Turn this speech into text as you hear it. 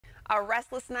A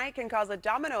restless night can cause a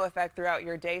domino effect throughout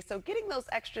your day, so getting those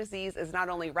extra Z's is not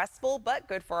only restful, but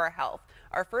good for our health.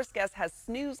 Our first guest has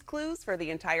snooze clues for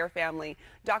the entire family.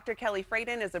 Dr. Kelly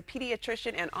Frayden is a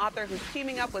pediatrician and author who's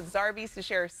teaming up with ZARBEE'S to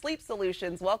share sleep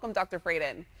solutions. Welcome, Dr.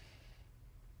 Frayden.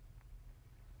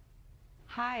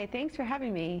 Hi, thanks for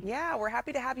having me. Yeah, we're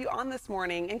happy to have you on this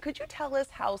morning. And could you tell us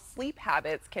how sleep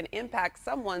habits can impact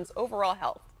someone's overall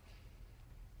health?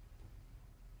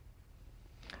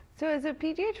 So as a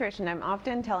pediatrician, I'm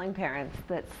often telling parents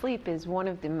that sleep is one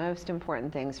of the most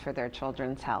important things for their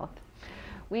children's health.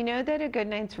 We know that a good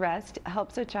night's rest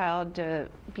helps a child to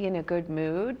be in a good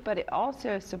mood, but it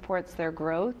also supports their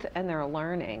growth and their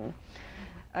learning.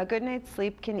 A good night's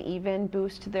sleep can even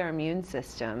boost their immune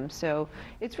system. So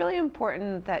it's really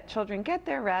important that children get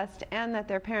their rest and that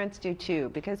their parents do too,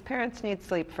 because parents need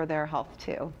sleep for their health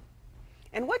too.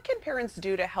 And what can parents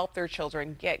do to help their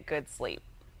children get good sleep?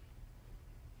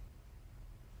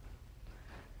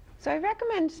 So I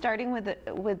recommend starting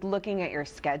with looking at your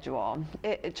schedule.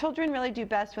 Children really do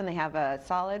best when they have a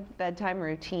solid bedtime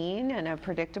routine and a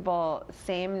predictable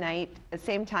same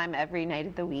time every night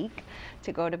of the week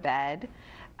to go to bed.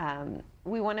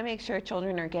 We want to make sure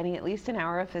children are getting at least an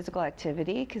hour of physical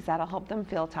activity because that'll help them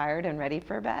feel tired and ready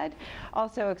for bed.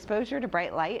 Also, exposure to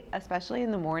bright light, especially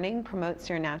in the morning, promotes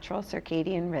your natural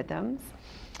circadian rhythms.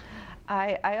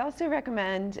 I also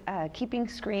recommend keeping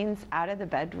screens out of the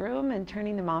bedroom and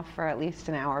turning them off for at least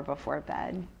an hour before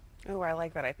bed. Oh, I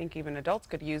like that. I think even adults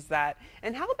could use that.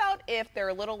 And how about if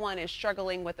their little one is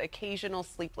struggling with occasional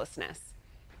sleeplessness?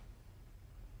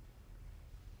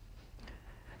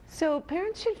 So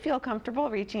parents should feel comfortable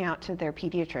reaching out to their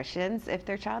pediatricians if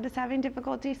their child is having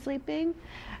difficulty sleeping.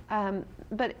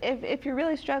 But if you're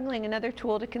really struggling, another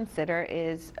tool to consider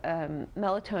is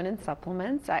melatonin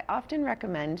supplements. I often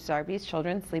recommend ZARBEE'S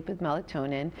Children Sleep with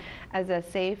Melatonin as a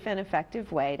safe and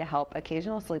effective way to help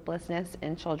occasional sleeplessness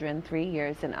in children 3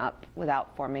 years and up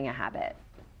without forming a habit.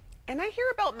 And I hear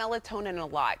about melatonin a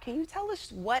lot. Can you tell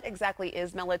us what exactly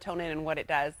is melatonin and what it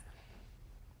does?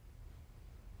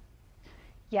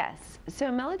 Yes, so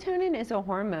melatonin is a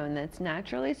hormone that's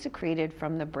naturally secreted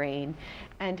from the brain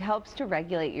and helps to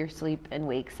regulate your sleep and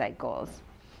wake cycles.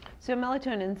 So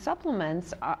melatonin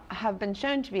supplements have been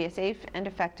shown to be a safe and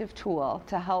effective tool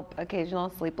to help occasional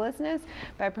sleeplessness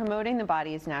by promoting the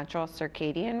body's natural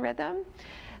circadian rhythm.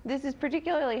 This is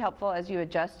particularly helpful as you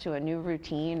adjust to a new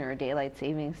routine or daylight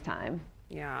savings time.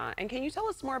 Yeah, and can you tell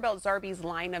us more about ZARBEE'S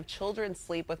line of children's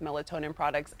sleep with melatonin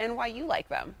products and why you like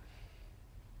them?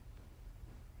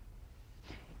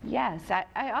 Yes, I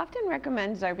often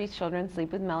recommend ZARBEE'S Children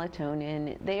Sleep with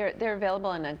Melatonin. They're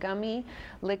available in a gummy,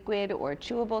 liquid, or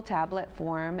chewable tablet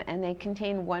form, and they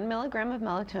contain 1 milligram of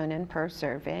melatonin per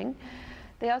serving.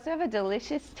 They also have a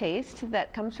delicious taste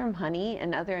that comes from honey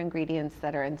and other ingredients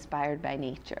that are inspired by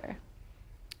nature.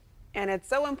 And it's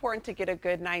so important to get a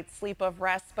good night's sleep of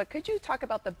rest, but could you talk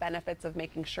about the benefits of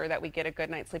making sure that we get a good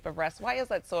night's sleep of rest? Why is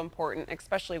that so important,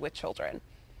 especially with children?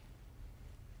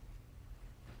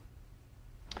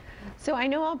 So I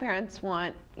know all parents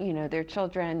want, their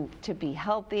children to be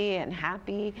healthy and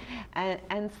happy,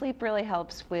 and sleep really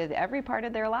helps with every part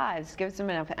of their lives. Gives them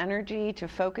enough energy to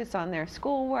focus on their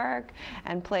schoolwork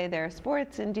and play their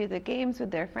sports and do the games with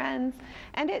their friends.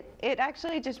 And it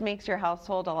actually just makes your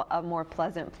household a more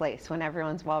pleasant place when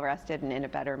everyone's well rested and in a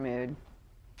better mood.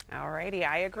 Alrighty,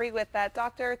 I agree with that.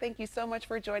 Doctor, thank you so much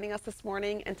for joining us this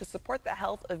morning. And to support the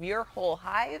health of your whole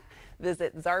hive,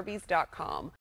 visit zarbees.com.